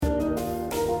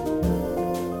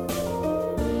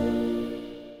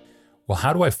Well,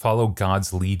 how do I follow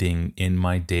God's leading in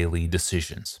my daily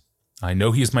decisions? I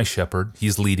know He's my shepherd.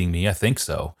 He's leading me. I think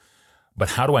so. But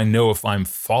how do I know if I'm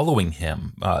following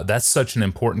Him? That's such an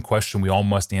important question we all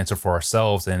must answer for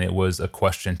ourselves. And it was a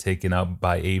question taken up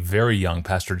by a very young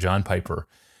Pastor John Piper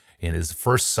in his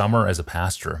first summer as a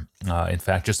pastor. In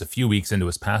fact, just a few weeks into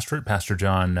his pastorate, Pastor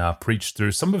John preached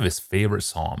through some of his favorite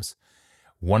Psalms.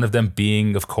 One of them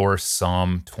being, of course,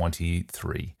 Psalm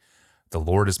 23. The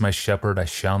Lord is my shepherd, I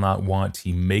shall not want.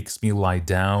 He makes me lie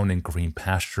down in green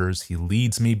pastures. He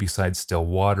leads me beside still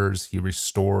waters. He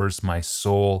restores my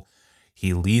soul.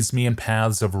 He leads me in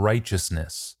paths of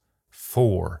righteousness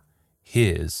for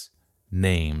His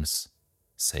name's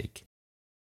sake.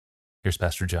 Here's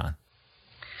Pastor John.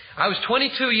 I was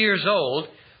 22 years old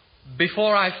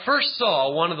before I first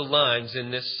saw one of the lines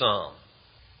in this psalm.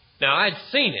 Now, I'd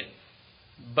seen it,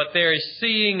 but there is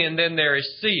seeing and then there is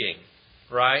seeing,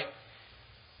 right?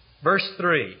 Verse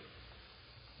 3,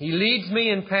 He leads me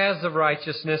in paths of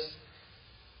righteousness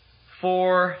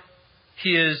for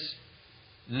His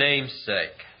name's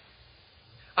sake.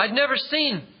 I'd never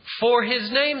seen for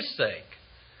His name's sake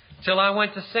till I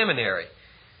went to seminary.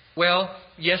 Well,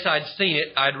 yes, I'd seen it.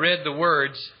 I'd read the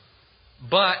words,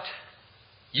 but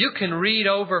you can read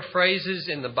over phrases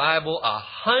in the Bible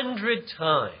 100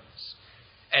 times,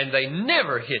 and they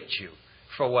never hit you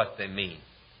for what they mean.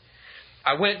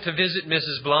 I went to visit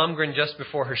Mrs. Blomgren just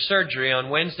before her surgery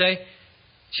on Wednesday.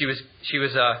 She was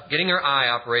getting her eye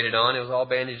operated on. It was all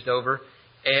bandaged over.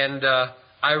 And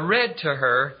I read to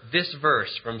her this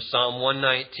verse from Psalm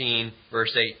 119,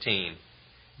 verse 18.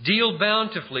 Deal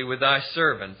bountifully with thy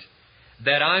servant,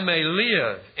 that I may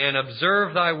live and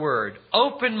observe thy word.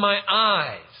 Open my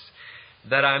eyes,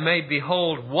 that I may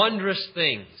behold wondrous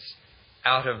things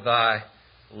out of thy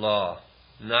law.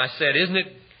 And I said, isn't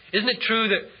it true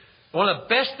that one of the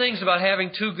best things about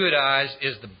having two good eyes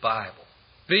is the Bible?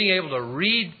 Being able to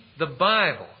read the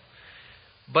Bible.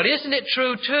 But isn't it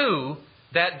true, too,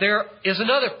 that there is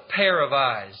another pair of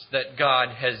eyes that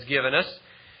God has given us?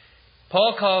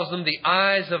 Paul calls them the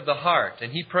eyes of the heart.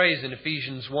 And he prays in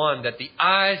Ephesians 1 that the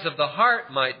eyes of the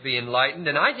heart might be enlightened.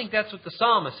 And I think that's what the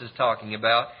psalmist is talking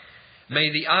about.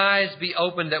 May the eyes be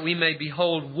opened that we may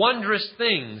behold wondrous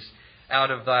things out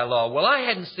of thy law. Well, I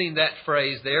hadn't seen that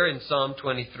phrase there in Psalm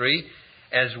 23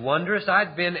 as wondrous.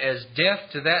 I'd been as deaf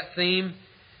to that theme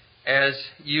as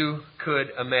you could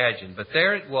imagine. But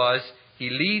there it was. He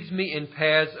leads me in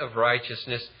paths of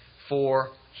righteousness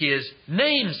for His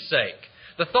name's sake.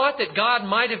 The thought that God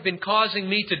might have been causing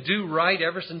me to do right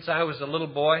ever since I was a little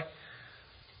boy,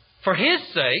 for His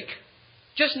sake,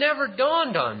 just never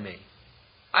dawned on me.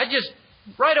 I just,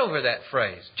 right over that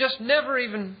phrase, just never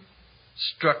even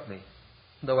struck me,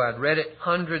 though I'd read it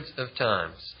hundreds of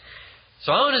times.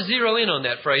 So I want to zero in on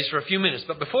that phrase for a few minutes.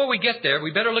 But before we get there,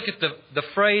 we better look at the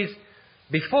phrase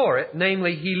before it,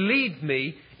 namely, He leads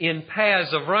me in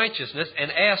paths of righteousness,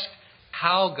 and ask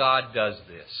how God does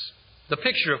this. The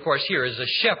picture, of course, here is a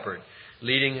shepherd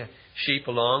leading a sheep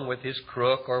along with his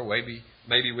crook, or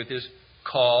maybe with his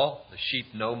call. The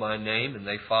sheep know my name and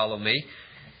they follow me.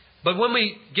 But when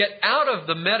we get out of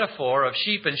the metaphor of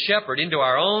sheep and shepherd into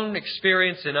our own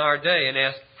experience in our day and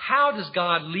ask, how does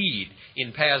God lead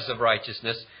in paths of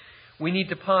righteousness? We need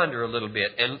to ponder a little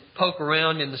bit and poke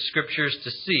around in the Scriptures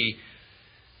to see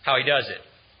how He does it.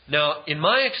 Now, in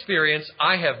my experience,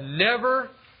 I have never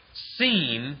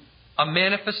seen a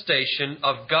manifestation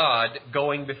of God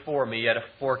going before me at a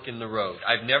fork in the road.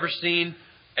 I've never seen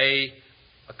a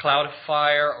cloud of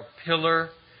fire or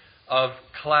pillar of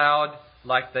cloud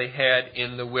like they had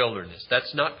in the wilderness.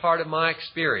 That's not part of my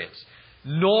experience.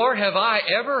 Nor have I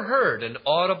ever heard an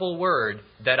audible word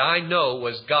that I know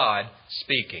was God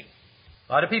speaking.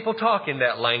 A lot of people talk in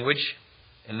that language,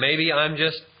 and maybe I'm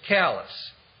just callous.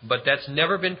 But that's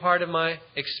never been part of my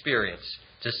experience.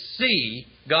 To see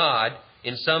God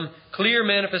in some clear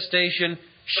manifestation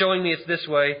showing me it's this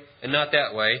way and not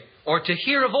that way. Or to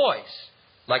hear a voice,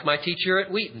 like my teacher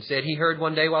at Wheaton said he heard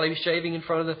one day while he was shaving in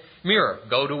front of the mirror.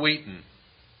 Go to Wheaton.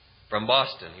 From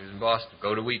Boston. He was in Boston.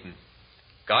 Go to Wheaton.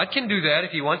 God can do that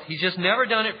if He wants. He's just never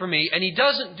done it for me. And He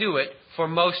doesn't do it for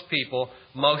most people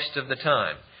most of the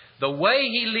time. The way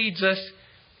He leads us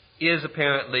is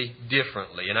apparently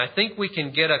differently. And I think we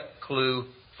can get a clue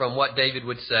from what David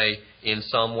would say in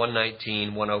Psalm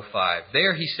 119, 105.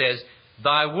 There he says,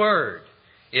 Thy word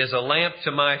is a lamp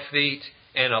to my feet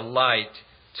and a light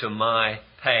to my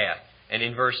path. And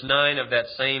in verse 9 of that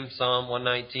same Psalm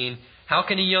 119, how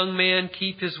can a young man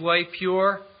keep his way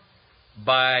pure?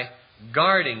 By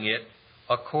guarding it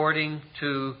according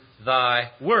to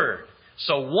thy word.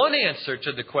 So one answer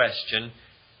to the question,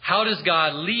 how does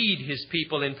God lead His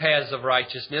people in paths of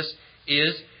righteousness,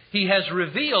 is he has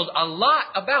revealed a lot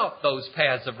about those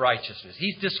paths of righteousness.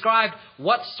 He's described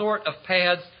what sort of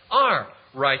paths are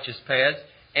righteous paths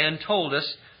and told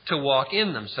us to walk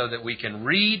in them so that we can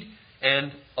read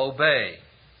and obey.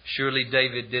 Surely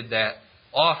David did that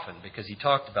often because he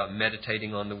talked about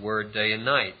meditating on the Word day and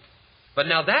night. But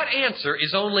now that answer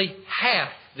is only half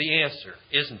the answer,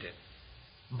 isn't it?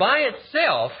 By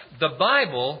itself, the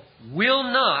Bible will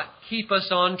not keep us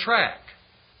on track.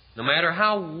 No matter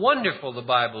how wonderful the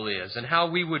Bible is and how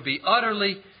we would be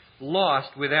utterly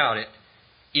lost without it,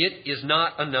 it is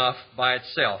not enough by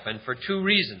itself, and for two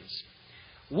reasons.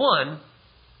 One,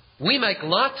 we make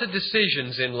lots of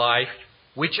decisions in life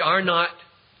which are not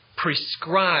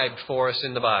prescribed for us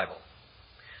in the Bible.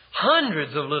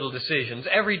 Hundreds of little decisions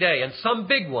every day, and some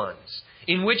big ones,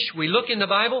 in which we look in the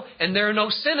Bible and there are no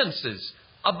sentences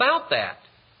about that.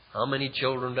 How many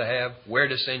children to have, where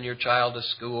to send your child to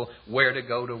school, where to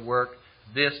go to work,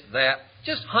 this, that.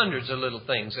 Just hundreds of little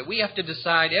things that we have to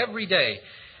decide every day.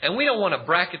 And we don't want to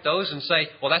bracket those and say,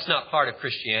 well, that's not part of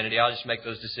Christianity. I'll just make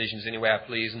those decisions any way I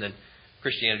please, and then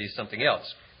Christianity is something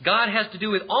else. God has to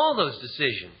do with all those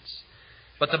decisions.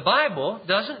 But the Bible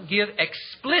doesn't give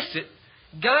explicit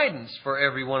guidance for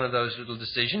every one of those little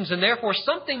decisions, and therefore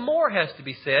something more has to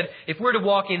be said if we're to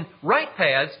walk in right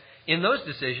paths in those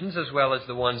decisions as well as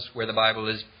the ones where the Bible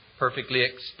is perfectly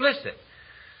explicit.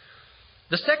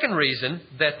 The second reason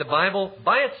that the Bible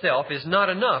by itself is not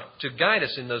enough to guide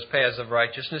us in those paths of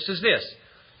righteousness is this.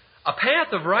 A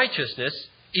path of righteousness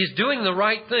is doing the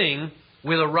right thing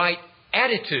with a right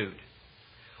attitude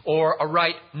or a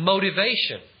right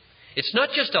motivation. It's not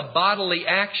just a bodily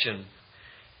action.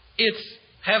 It's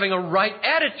having a right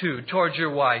attitude towards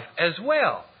your wife as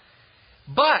well.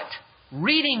 But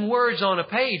reading words on a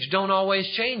page don't always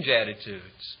change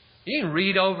attitudes. You can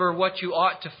read over what you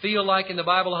ought to feel like in the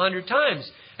Bible 100 times,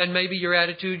 and maybe your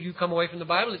attitude, you come away from the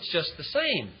Bible, it's just the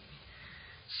same.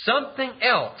 Something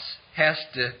else has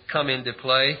to come into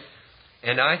play,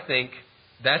 and I think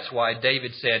that's why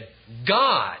David said,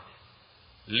 God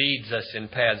leads us in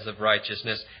paths of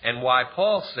righteousness, and why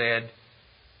Paul said,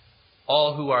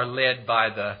 all who are led by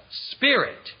the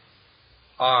Spirit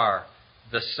are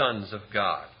the sons of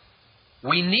God.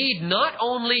 We need not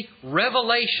only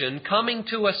revelation coming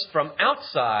to us from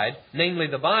outside, namely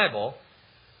the Bible,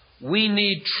 we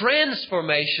need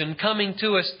transformation coming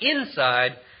to us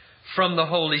inside from the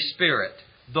Holy Spirit.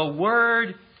 The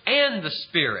Word and the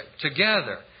Spirit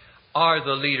together are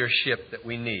the leadership that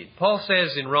we need. Paul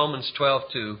says in Romans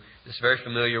 12:2, this very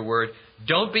familiar word,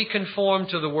 don't be conformed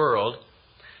to the world,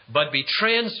 but be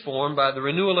transformed by the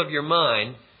renewal of your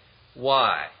mind.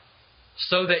 Why?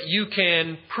 So that you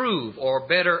can prove, or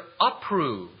better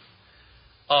approve,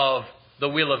 of the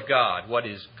will of God, what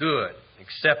is good,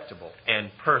 acceptable, and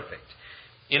perfect.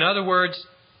 In other words,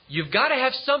 you've got to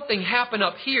have something happen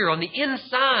up here on the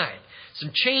inside,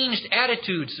 some changed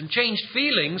attitudes, some changed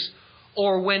feelings,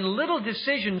 or when little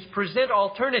decisions present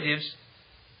alternatives,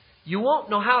 you won't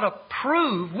know how to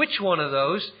prove which one of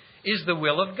those is the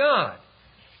will of God.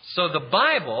 So the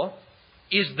Bible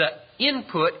is the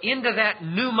input into that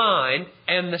new mind,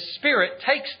 and the Spirit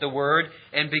takes the Word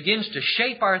and begins to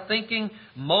shape our thinking,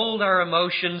 mold our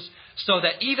emotions, so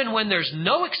that even when there's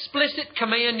no explicit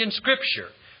command in Scripture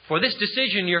for this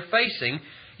decision you're facing,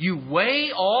 you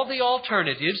weigh all the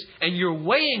alternatives, and you're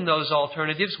weighing those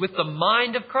alternatives with the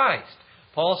mind of Christ.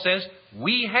 Paul says,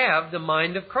 we have the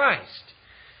mind of Christ.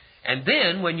 And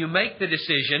then when you make the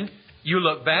decision, you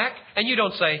look back and you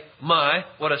don't say, my,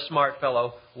 what a smart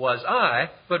fellow was I,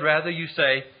 but rather you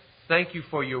say, thank you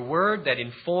for your word that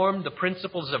informed the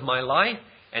principles of my life,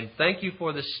 and thank you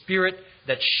for the Spirit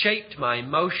that shaped my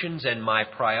emotions and my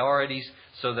priorities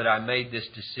so that I made this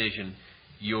decision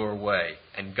your way.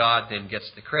 And God then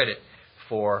gets the credit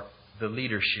for the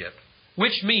leadership.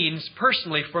 Which means,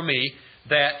 personally for me,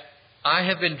 that I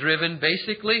have been driven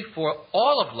basically for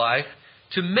all of life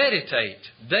to meditate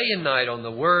day and night on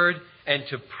the Word and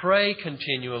to pray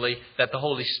continually that the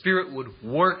Holy Spirit would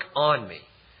work on me.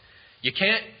 You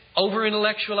can't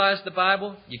over-intellectualize the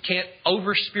Bible. You can't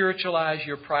over-spiritualize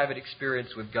your private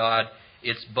experience with God.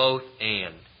 It's both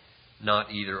and,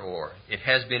 not either or. It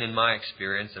has been in my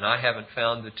experience, and I haven't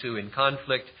found the two in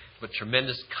conflict, but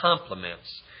tremendous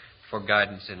complements for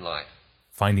guidance in life.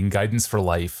 Finding Guidance for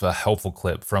Life, a helpful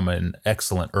clip from an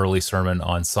excellent early sermon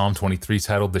on Psalm 23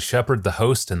 titled The Shepherd, the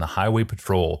Host, and the Highway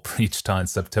Patrol, preached on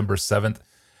September 7th,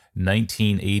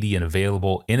 1980, and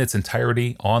available in its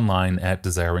entirety online at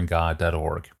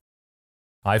desiringgod.org.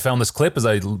 I found this clip as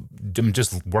I'm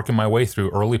just working my way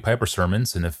through early Piper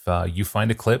sermons, and if you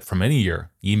find a clip from any year,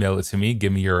 email it to me,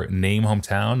 give me your name,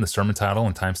 hometown, the sermon title,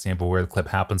 and timestamp of where the clip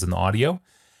happens in the audio,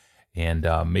 and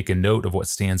make a note of what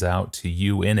stands out to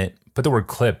you in it. Put the word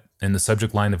clip in the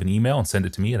subject line of an email and send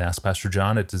it to me at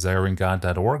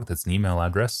askpastorjohn@desiringgod.org. That's an email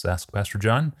address,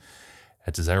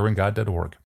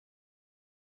 askpastorjohn@desiringgod.org.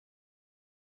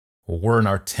 Well, we're in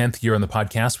our 10th year on the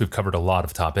podcast. We've covered a lot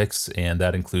of topics, and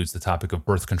that includes the topic of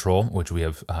birth control, which we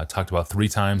have talked about 3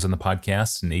 times on the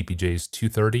podcast in APJs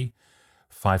 230,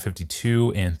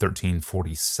 552, and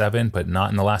 1347, but not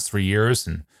in the last 3 years.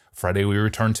 And Friday, we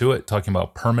returned to it, talking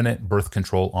about permanent birth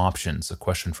control options, a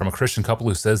question from a Christian couple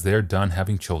who says they're done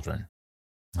having children.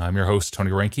 I'm your host,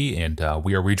 Tony Reinke, and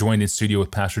we are rejoined in studio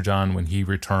with Pastor John when he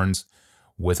returns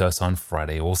with us on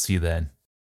Friday. We'll see you then.